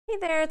Hey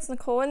there, it's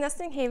Nicole with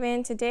Nesting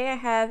Haven. Today I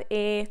have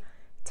a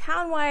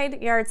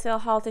town-wide yard sale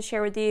haul to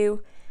share with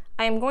you.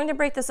 I am going to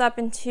break this up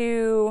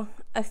into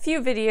a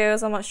few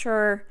videos. I'm not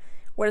sure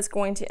what it's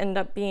going to end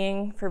up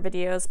being for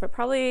videos, but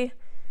probably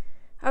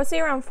I would say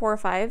around 4 or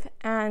 5.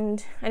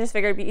 And I just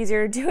figured it'd be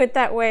easier to do it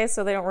that way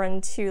so they don't run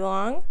too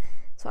long.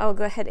 So I will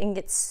go ahead and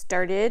get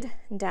started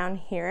down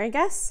here, I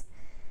guess.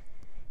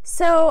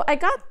 So I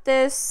got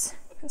this.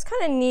 It's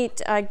kind of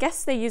neat. I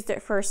guess they used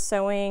it for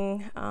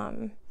sewing.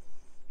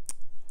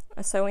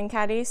 A sewing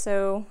caddy,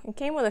 so it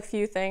came with a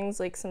few things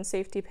like some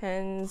safety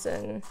pins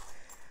and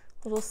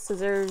little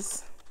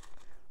scissors,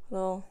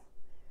 little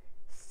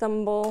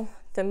thimble,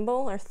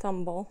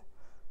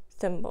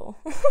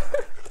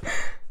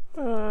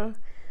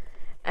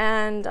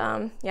 and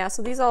yeah,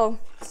 so these all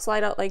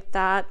slide out like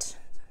that.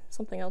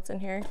 Something else in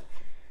here.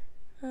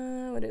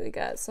 What do we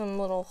got? Some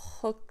little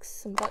hooks,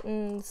 some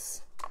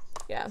buttons.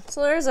 Yeah,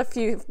 so there's a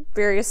few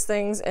various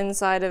things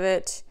inside of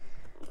it.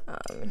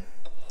 I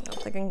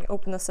don't think I can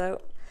open this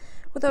out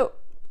without,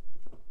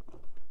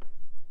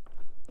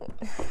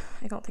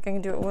 I don't think I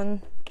can do it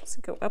when it's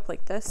go up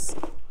like this.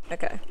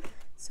 Okay,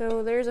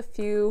 so there's a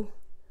few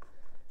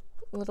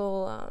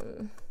little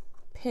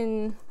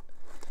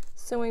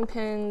sewing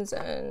pins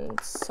and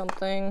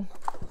something.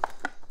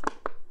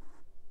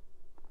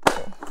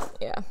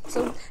 Yeah,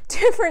 so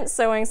different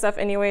sewing stuff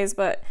anyways,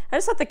 but I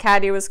just thought the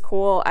caddy was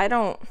cool. I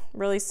don't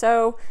really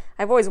sew.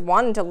 I've always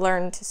wanted to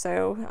learn to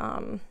sew.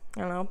 I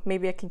don't know,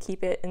 maybe I can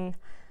keep it and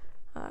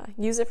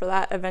use it for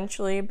that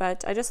eventually,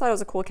 but I just thought it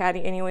was a cool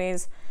caddy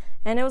anyways,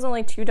 and it was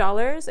only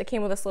 $2. It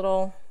came with this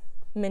little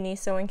mini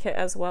sewing kit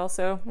as well,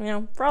 so you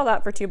know, for all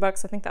that, for $2,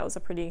 I think that was a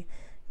pretty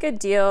good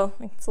deal.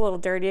 It's a little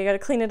dirty, I gotta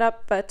clean it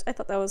up, but I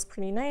thought that was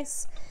pretty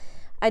nice.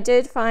 I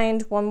did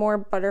find one more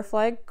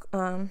butterfly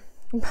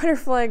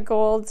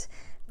gold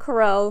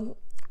Corelle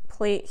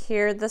plate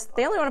here.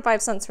 They only wanted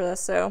 5 cents for this,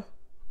 so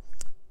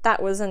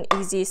that was an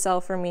easy sell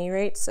for me,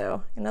 right?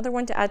 So another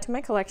one to add to my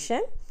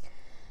collection.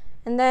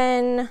 And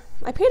then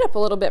I paid up a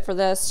little bit for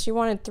this. She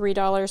wanted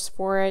 $3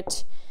 for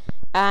it,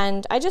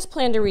 and I just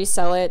plan to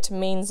resell it.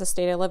 Maine's the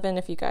state I live in,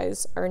 if you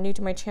guys are new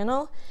to my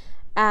channel.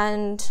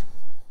 And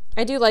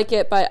I do like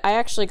it, but I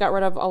actually got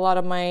rid of a lot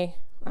of my,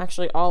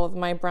 actually all of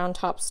my brown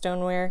top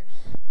stoneware.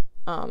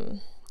 I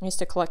used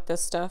to collect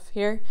this stuff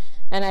here,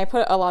 and I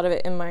put a lot of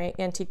it in my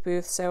antique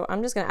booth, so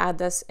I'm just gonna add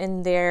this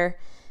in there.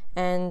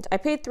 And I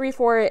paid $3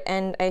 for it,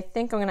 and I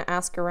think I'm gonna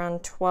ask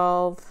around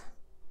 12.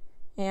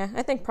 Yeah,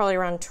 I think probably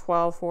around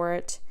 12 for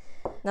it.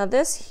 Now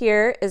this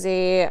here is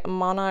a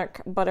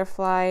monarch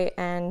butterfly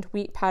and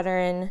wheat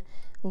pattern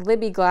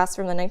Libby glass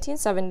from the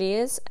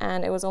 1970s,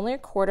 and it was only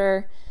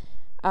 $1.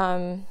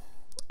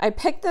 I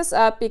picked this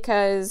up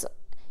because,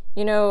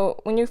 you know,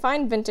 when you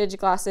find vintage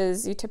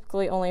glasses, you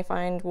typically only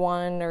find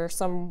one or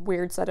some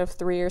weird set of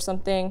 3 or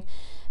something.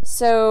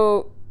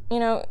 So, you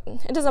know,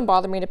 it doesn't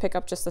bother me to pick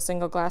up just a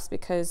single glass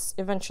because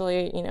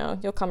eventually, you know,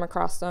 you'll come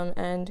across them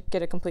and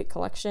get a complete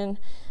collection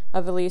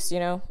of at least, you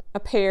know, a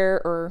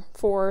pair or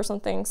 4 or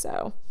something.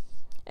 So,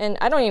 and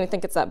I don't even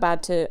think it's that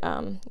bad to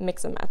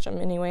mix and match them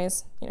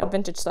anyways. You know,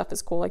 vintage stuff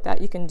is cool like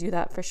that. You can do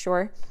that for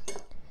sure.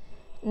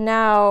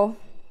 Now,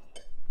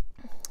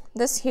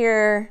 this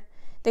here,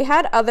 they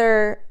had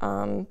other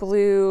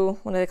blue,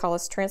 what do they call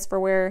this,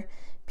 transferware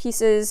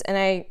pieces, and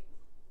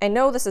I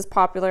know this is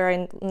popular.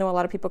 I know a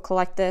lot of people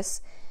collect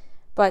this.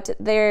 But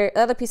the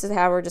other pieces they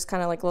have were just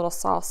kind of like little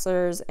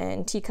saucers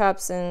and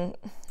teacups, and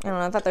I don't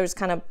know, I thought they was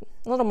kind of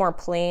a little more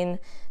plain.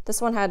 This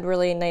one had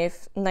really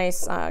nice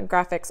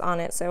graphics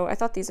on it, so I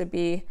thought these would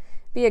be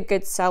a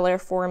good seller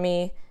for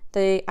me.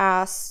 They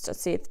asked,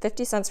 let's see,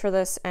 50 cents for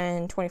this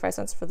and 25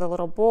 cents for the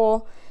little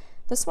bowl.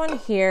 This one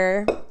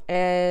here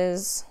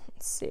is,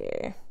 let's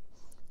see,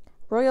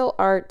 Royal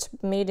Art,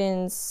 made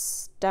in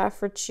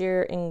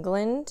Staffordshire,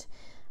 England.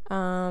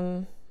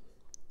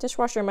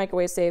 Dishwasher and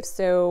microwave safe,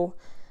 so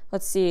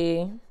let's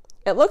see,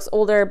 it looks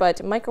older,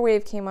 but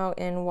microwave came out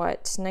in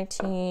what,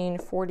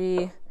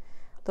 1940,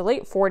 the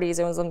late 40s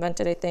it was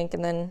invented, I think,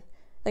 and then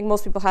I think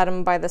most people had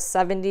them by the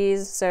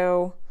 70s,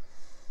 so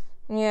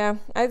yeah,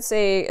 I'd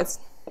say it's,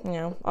 you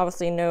know,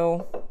 obviously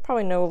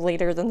probably no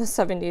later than the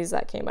 70s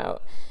that came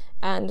out.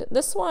 And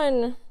this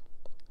one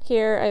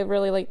here, I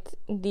really liked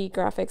the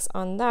graphics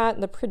on that,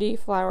 the pretty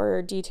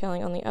flower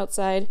detailing on the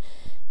outside.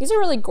 These are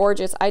really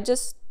gorgeous. I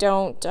just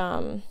don't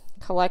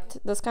collect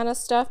this kind of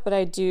stuff, but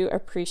I do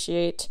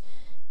appreciate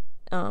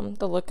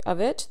the look of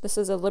it. This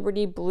is a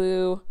Liberty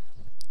Blue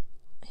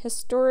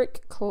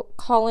historic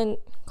colonial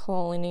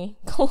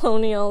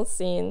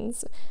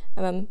scenes,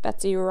 and then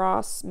Betsy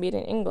Ross, made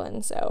in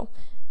England. So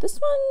this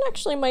one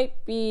actually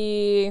might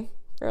be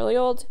fairly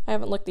old. I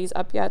haven't looked these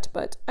up yet,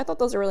 but I thought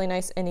those are really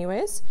nice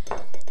anyways.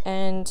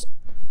 And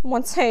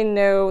once I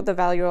know the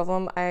value of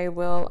them, I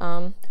will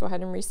go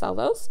ahead and resell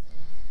those.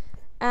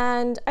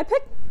 And I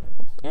picked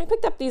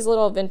up these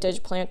little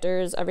vintage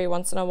planters every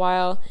once in a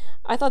while.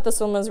 I thought this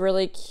one was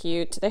really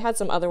cute. They had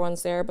some other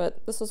ones there,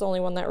 but this was the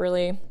only one that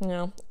really, you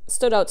know,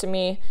 stood out to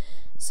me.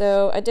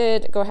 So I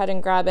did go ahead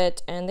and grab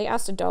it, and they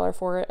asked $1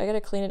 for it. I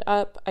gotta clean it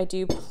up. I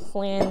do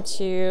plan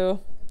to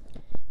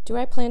Do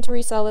I plan to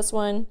resell this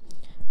one?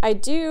 I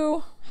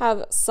do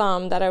have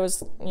some that I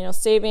was,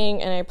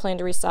 saving and I plan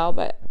to resell,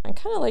 but I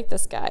kind of like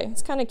this guy.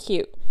 He's kind of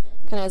cute.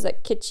 Kind of has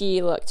that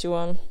kitschy look to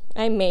him.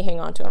 I may hang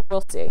on to him.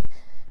 We'll see.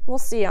 We'll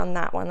see on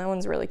that one. That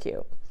one's really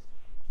cute.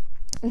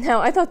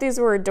 Now, I thought these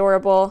were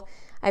adorable.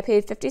 I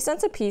paid 50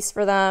 cents a piece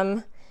for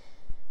them.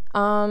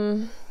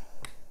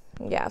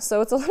 Yeah,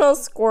 so it's a little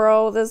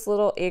squirrel, this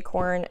little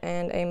acorn,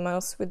 and a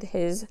mouse with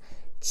his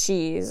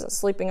cheese,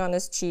 sleeping on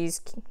his cheese,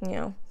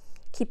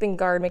 keeping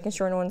guard, making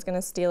sure no one's going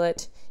to steal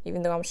it,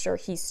 even though I'm sure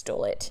he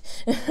stole it.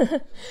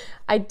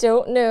 I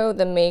don't know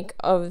the make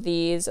of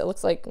these. It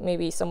looks like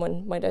maybe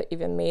someone might have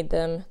even made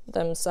them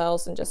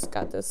themselves and just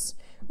got this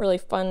really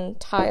fun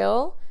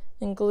tile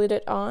and glued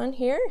it on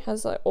here. It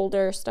has an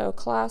older style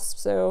clasp,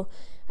 so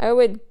I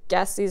would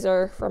guess these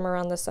are from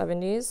around the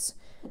 70s.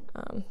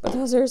 But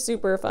those are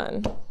super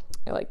fun.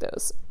 I like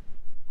those.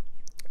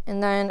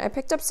 And then I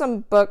picked up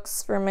some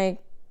books for my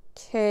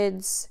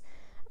kids.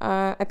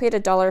 I paid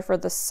 $1 for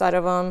the set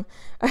of them.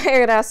 I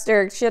had asked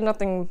her, she had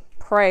nothing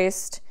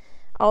priced.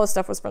 All the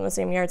stuff was from the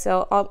same yard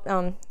sale.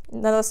 None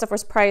of the stuff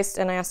was priced,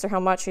 and I asked her how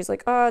much. She's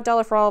like, oh,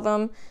 $1 for all of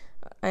them.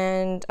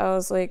 And I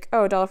was like,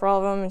 oh, $1 for all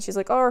of them. And she's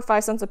like, oh, or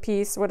 5 cents a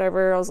piece,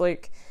 whatever. I was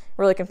like,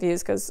 really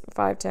confused because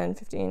 5, 10,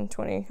 15,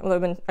 20, it would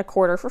have been a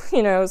quarter for,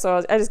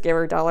 so I just gave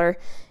her $1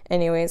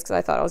 anyways because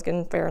I thought I was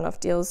getting fair enough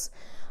deals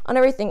on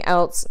everything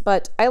else.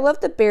 But I love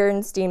the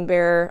Berenstain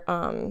Bear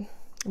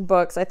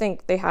books. I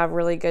think they have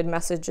really good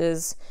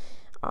messages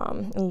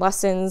and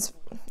lessons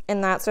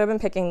in that, so I've been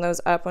picking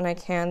those up when I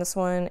can. This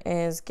one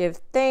is Give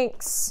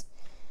Thanks.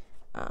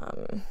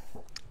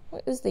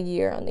 What is the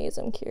year on these?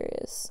 I'm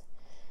curious.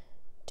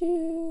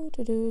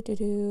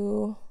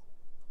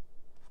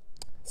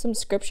 Some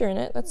scripture in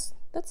it. That's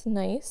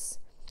nice.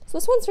 So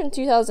this one's from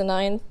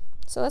 2009,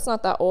 so that's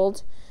not that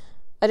old.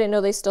 I didn't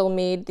know they still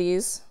made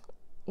these.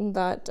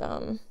 That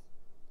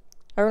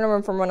I remember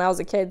them from when I was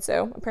a kid,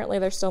 so apparently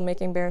they're still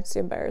making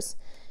Berenstain Bears.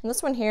 And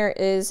this one here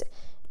is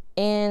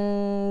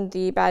In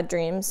the Bad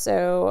Dreams.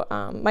 So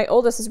my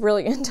oldest is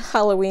really into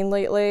Halloween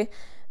lately.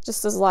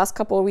 Just this last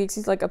couple of weeks,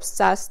 he's like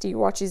obsessed. He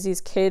watches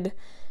these kid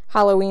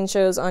Halloween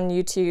shows on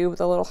YouTube,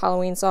 the little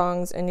Halloween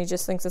songs, and he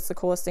just thinks it's the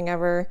coolest thing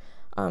ever.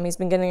 He's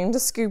been getting into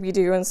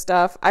Scooby-Doo and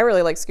stuff. I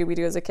really like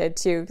Scooby-Doo as a kid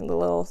too.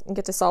 You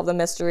get to solve the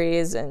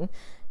mysteries, and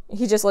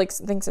he just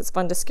thinks it's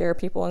fun to scare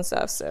people and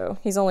stuff. So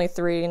he's only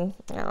 3, and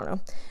I don't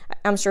know.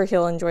 I'm sure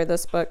he'll enjoy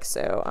this book.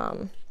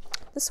 So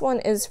this one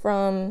is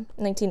from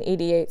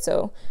 1988.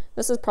 So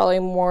this is probably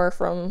more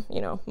from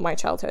my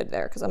childhood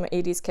there because I'm an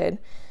 80s kid.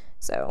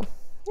 So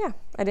yeah,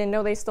 I didn't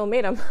know they still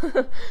made them.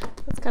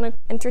 That's kind of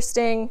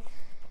interesting.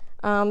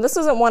 This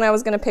wasn't one I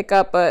was gonna pick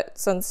up, but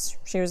since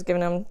she was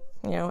giving them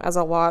as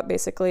a lot,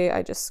 basically,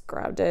 I just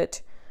grabbed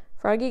it.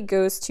 Froggy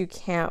Goes to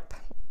Camp.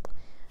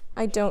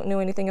 I don't know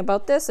anything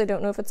about this. I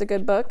don't know if it's a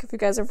good book. If you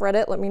guys have read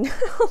it, let me know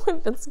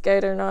if it's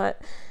good or not.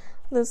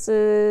 This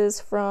is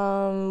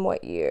from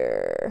what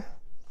year?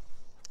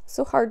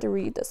 So hard to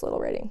read this little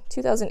writing.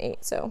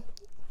 2008, so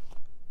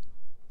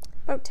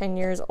about 10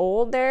 years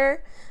old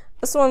there.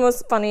 This one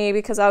was funny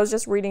because I was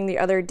just reading the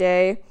other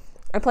day.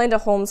 I plan to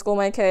homeschool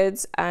my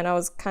kids, and I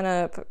was kind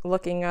of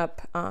looking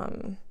up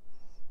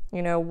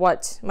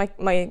what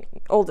my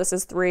oldest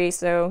is 3,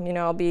 so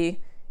I'll be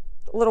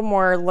a little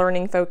more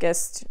learning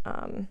focused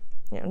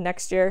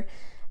next year,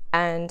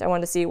 and I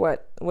wanted to see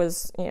what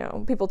was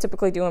people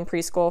typically do in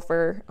preschool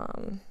for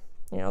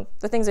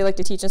the things they like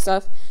to teach and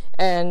stuff,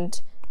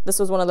 and this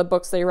was one of the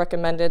books they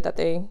recommended that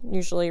they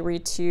usually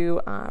read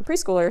to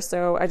preschoolers,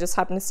 so I just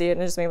happened to see it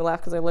and it just made me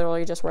laugh because I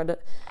literally just read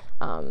it,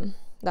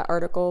 that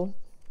article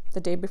the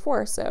day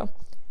before, so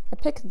I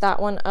picked that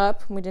one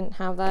up. We didn't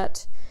have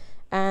that.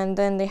 And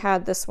then they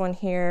had this one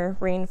here,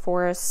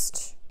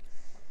 Rainforest.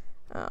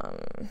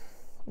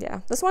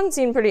 Yeah, this one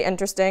seemed pretty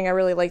interesting. I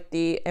really liked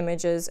the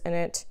images in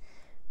it,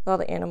 with all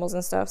the animals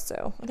and stuff,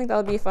 so I think that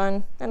would be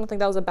fun. I don't think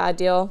that was a bad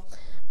deal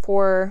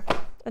for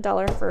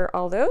 $1 for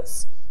all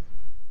those.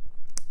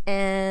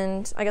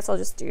 And I guess I'll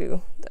just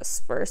do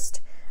this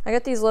first. I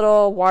got these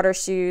little water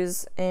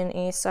shoes in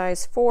a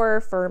size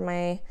 4 for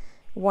my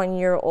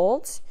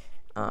 1-year-old.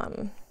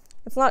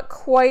 It's not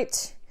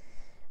quite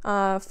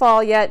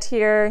fall yet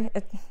here.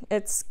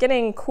 It's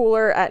getting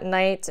cooler at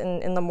night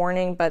and in the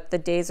morning, but the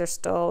days are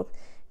still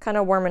kind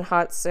of warm and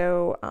hot,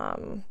 so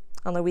on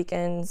the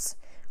weekends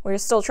we're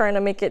still trying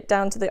to make it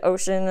down to the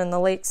ocean and the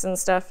lakes and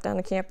stuff, down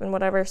to camp and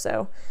whatever,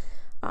 so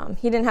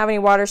he didn't have any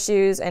water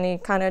shoes, and he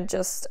kind of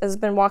just has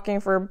been walking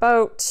for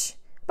about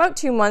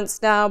 2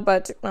 months now,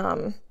 but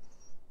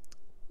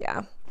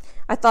yeah,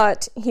 I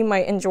thought he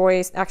might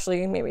enjoy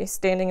actually maybe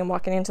standing and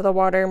walking into the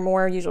water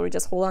more. Usually we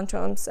just hold on to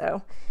him,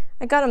 so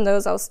I got him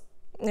those.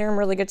 They're in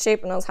really good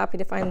shape, and I was happy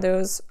to find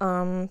those.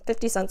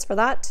 50 cents for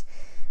that.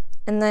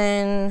 And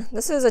then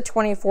this is a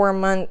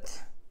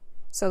 24-month,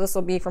 so this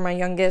will be for my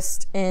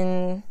youngest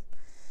in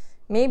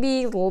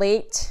maybe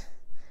late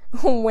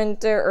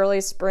winter,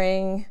 early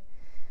spring.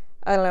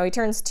 I don't know, he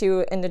turns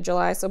 2 into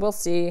July, so we'll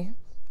see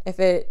if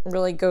it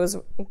really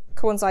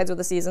coincides with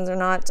the seasons or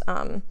not.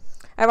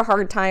 have a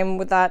hard time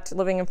with that,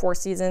 living in Four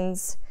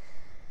Seasons,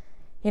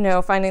 you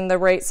know, finding the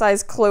right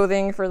size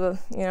clothing for the,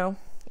 you know,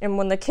 and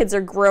when the kids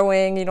are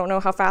growing, you don't know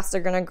how fast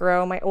they're gonna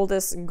grow. My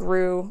oldest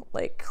grew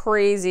like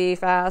crazy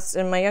fast,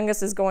 and my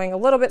youngest is going a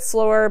little bit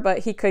slower, but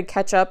he could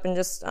catch up and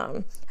just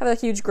have a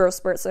huge growth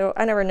spurt, so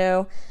I never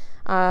know.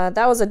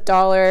 That was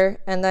 $1,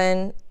 and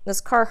then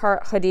this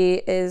Carhartt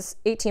hoodie is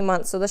 18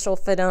 months, so this will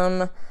fit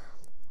him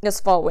this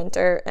fall,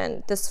 winter,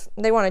 and this,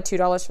 they wanted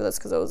 $2 for this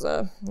because it was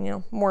a, you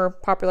know, more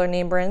popular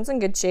name brand. It's in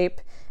good shape,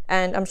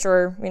 and I'm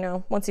sure, you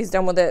know, once he's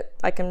done with it,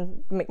 I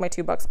can make my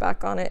 $2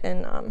 back on it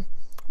and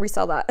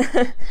resell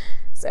that.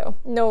 So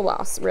no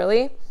loss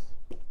really.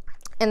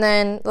 And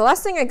then the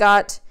last thing I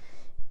got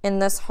in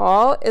this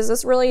haul is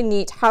this really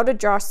neat How to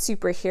Draw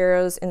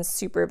Superheroes and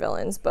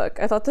Supervillains book.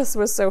 I thought this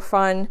was so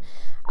fun.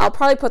 I'll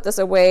probably put this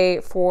away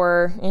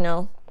for, you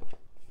know,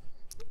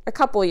 a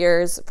couple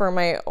years for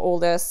my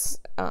oldest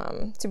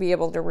to be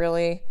able to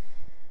really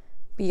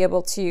be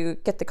able to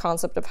get the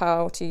concept of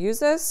how to use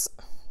this.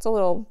 It's a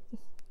little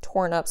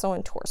torn up.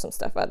 Someone tore some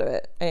stuff out of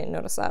it. I didn't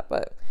notice that,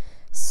 but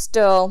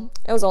still,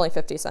 it was only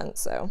 50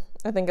 cents, so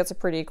I think it's a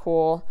pretty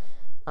cool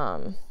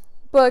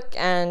book,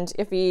 and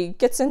if he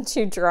gets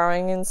into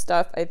drawing and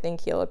stuff, I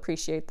think he'll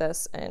appreciate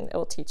this, and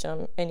it'll teach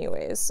him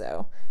anyways.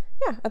 So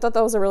yeah, I thought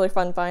that was a really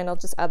fun find. I'll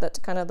just add that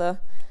to kind of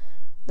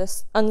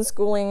this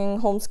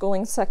unschooling,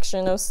 homeschooling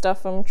section of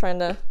stuff I'm trying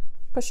to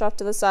push off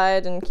to the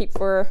side and keep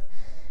for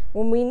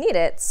when we need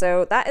it.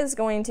 So that is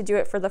going to do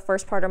it for the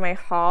first part of my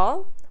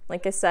haul.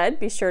 Like I said,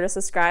 be sure to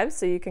subscribe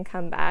so you can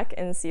come back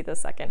and see the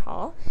second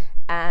haul.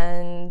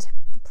 And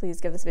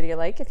please give this video a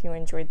like if you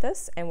enjoyed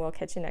this, and we'll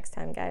catch you next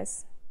time,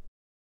 guys.